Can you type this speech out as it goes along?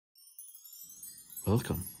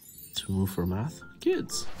Welcome to Move for Math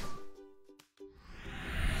Kids,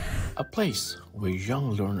 a place where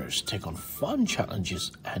young learners take on fun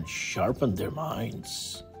challenges and sharpen their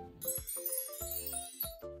minds.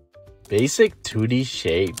 Basic 2D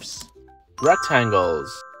shapes,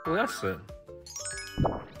 rectangles. Lesson.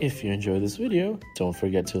 If you enjoyed this video, don't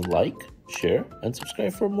forget to like, share, and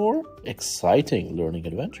subscribe for more exciting learning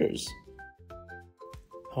adventures.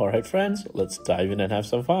 Alright friends, let's dive in and have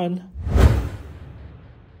some fun.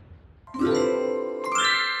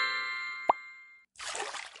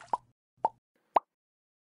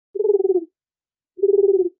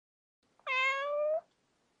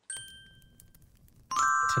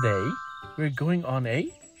 Today, we're going on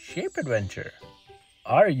a shape adventure.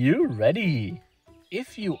 Are you ready?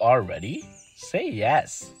 If you are ready, say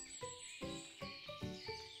yes.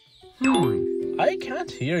 I can't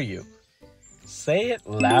hear you. Say it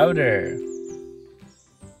louder.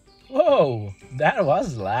 Whoa, that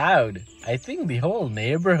was loud. I think the whole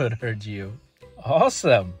neighborhood heard you.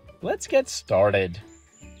 Awesome. Let's get started.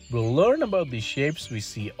 We'll learn about the shapes we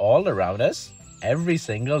see all around us every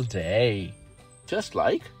single day. Just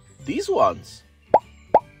like these ones.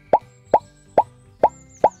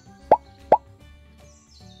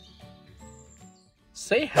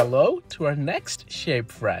 Say hello to our next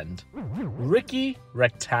shape friend, Ricky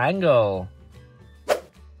Rectangle.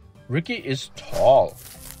 Ricky is tall,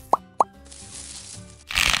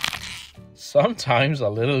 sometimes a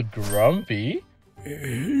little grumpy,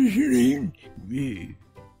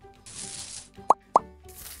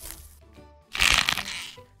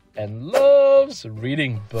 and loves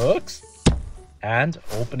reading books and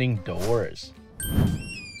opening doors.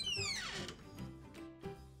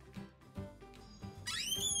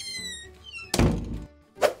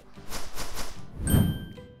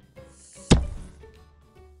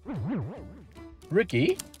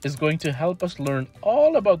 Ricky is going to help us learn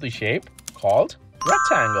all about the shape called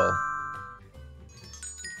rectangle.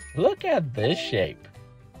 Look at this shape.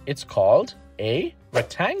 It's called a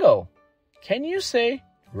rectangle. Can you say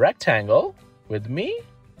rectangle with me?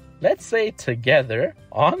 Let's say it together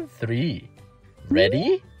on 3.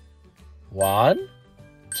 Ready? 1,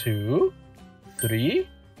 2, 3.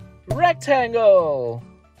 Rectangle!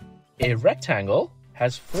 A rectangle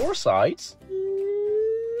has 4 sides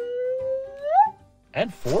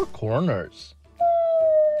and 4 corners.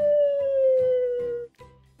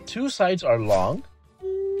 2 sides are long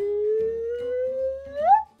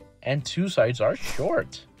and 2 sides are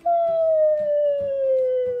short.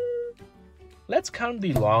 Let's count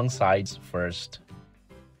the long sides first.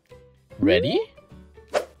 Ready?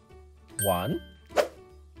 1,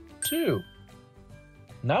 2.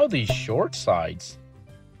 Now the short sides.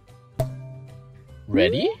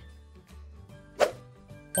 Ready?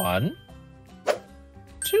 1,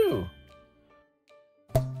 2.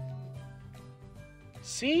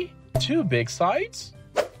 See 2 big sides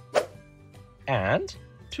and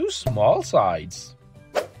 2 small sides.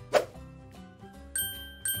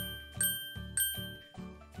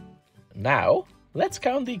 Now, let's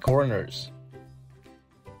count the corners.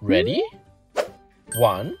 Ready?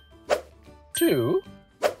 1, 2,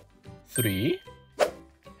 3,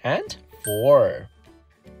 and 4.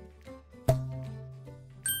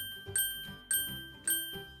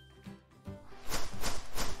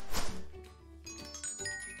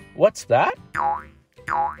 What's that?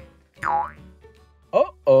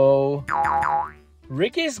 Uh-oh.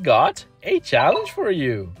 Ricky's got a challenge for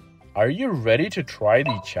you. Are you ready to try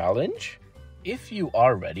the challenge? If you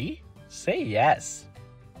are ready, say yes.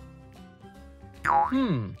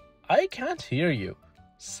 I can't hear you.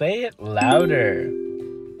 Say it louder.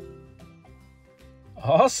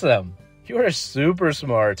 Awesome. You are super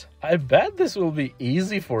smart. I bet this will be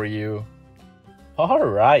easy for you. All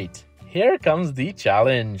right. Here comes the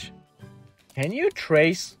challenge. Can you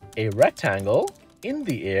trace a rectangle in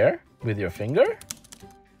the air with your finger?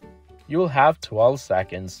 You'll have 12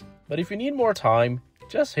 seconds, but if you need more time,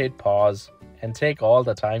 just hit pause and take all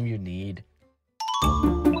the time you need.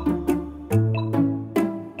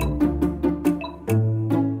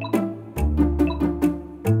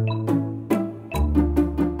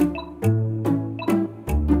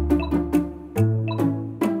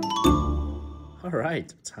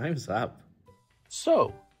 Alright, time's up.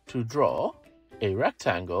 So, to draw a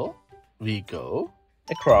rectangle, we go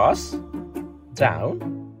across,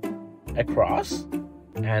 down, across,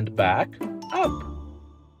 and back up.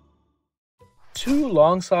 2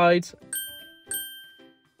 long sides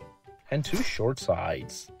and 2 short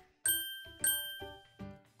sides.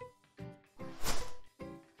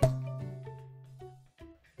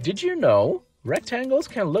 Did you know rectangles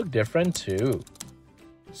can look different too?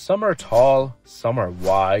 Some are tall, some are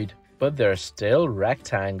wide, but they're still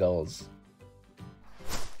rectangles.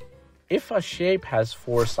 If a shape has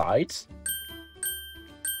 4 sides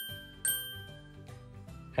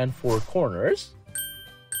and 4 corners,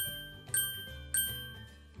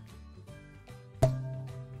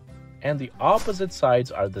 and the opposite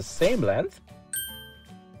sides are the same length,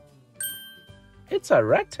 it's a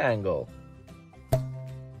rectangle.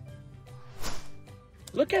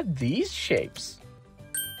 Look at these shapes.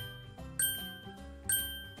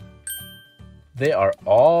 They are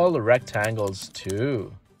all rectangles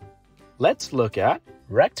too. Let's look at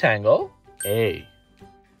rectangle A.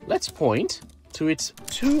 Let's point to its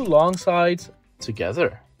 2 long sides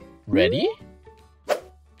together. Ready?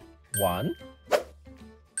 1,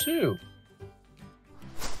 2.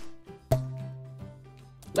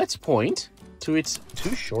 Let's point to its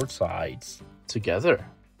 2 short sides together.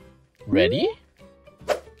 Ready?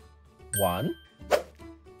 1,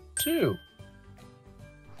 2.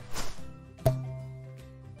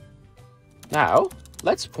 Now,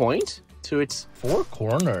 let's point to its 4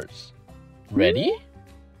 corners. Ready?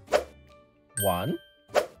 1,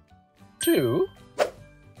 2,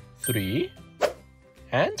 3,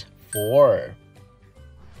 and 4.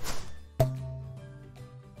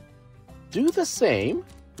 Do the same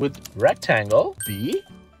with rectangle B,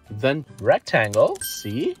 then rectangle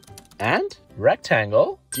C, and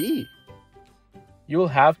rectangle D. You'll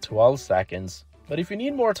have 12 seconds, but if you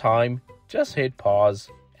need more time, just hit pause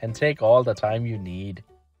and take all the time you need.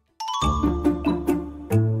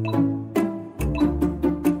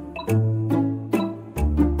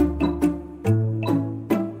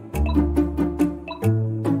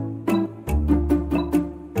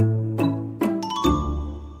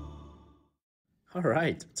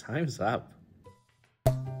 Alright, time's up.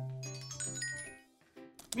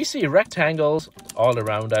 We see rectangles all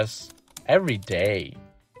around us every day.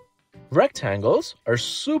 Rectangles are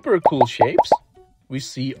super cool shapes we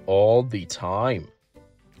see all the time.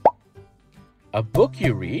 A book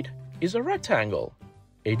you read is a rectangle.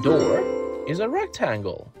 A door is a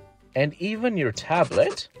rectangle. And even your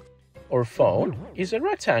tablet or phone is a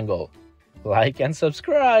rectangle. Like and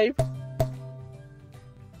subscribe.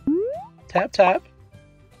 Tap, tap.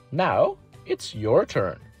 Now it's your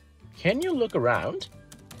turn. Can you look around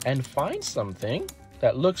and find something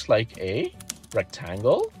that looks like a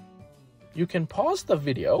rectangle? You can pause the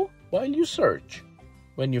video while you search.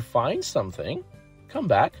 When you find something, come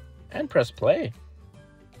back and press play.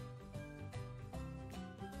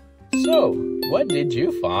 So, what did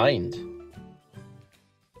you find?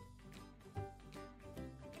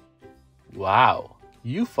 Wow,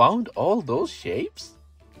 you found all those shapes?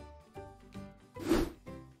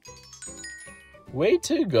 Way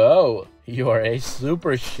to go! You are a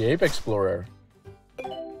super shape explorer.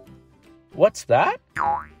 What's that?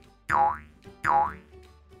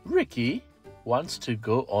 Ricky wants to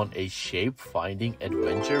go on a shape-finding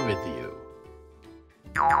adventure with you.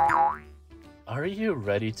 Are you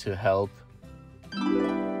ready to help?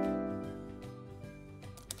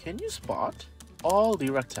 Can you spot all the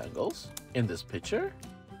rectangles in this picture?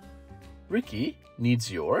 Ricky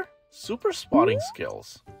needs your super spotting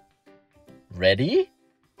skills. Ready?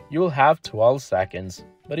 You'll have 12 seconds,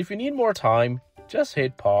 but if you need more time, just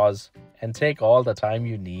hit pause and take all the time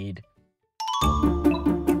you need.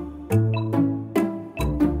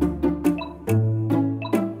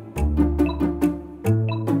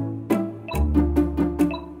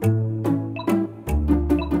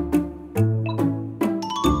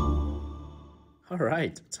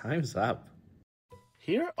 Alright, time's up.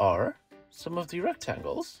 Here are some of the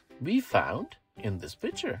rectangles we found in this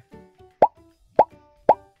picture.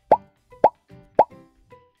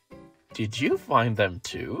 Did you find them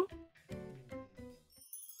too?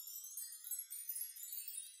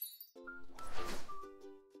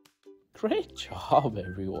 Great job,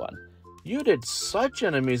 everyone. You did such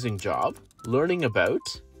an amazing job learning about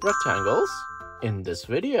rectangles in this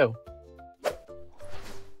video.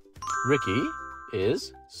 Ricky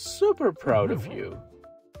is super proud of you.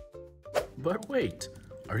 But wait,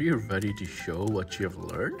 are you ready to show what you have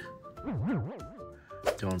learned?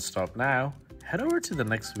 Don't stop now. Head over to the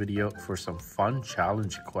next video for some fun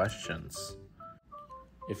challenge questions.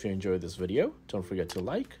 If you enjoyed this video, don't forget to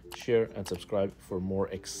like, share, and subscribe for more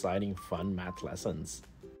exciting fun math lessons.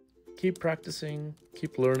 Keep practicing,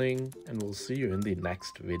 keep learning, and we'll see you in the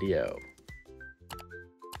next video.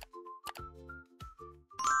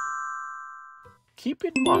 Keep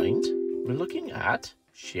in mind, we're looking at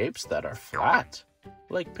shapes that are flat,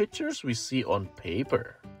 like pictures we see on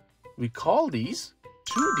paper. We call these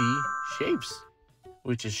 2D shapes,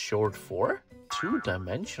 which is short for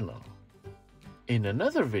two-dimensional. In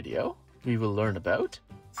another video, we will learn about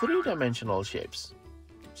three-dimensional shapes,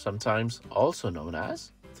 sometimes also known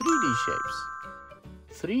as 3D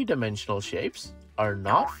shapes. Three-dimensional shapes are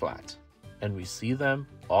not flat, and we see them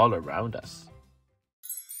all around us.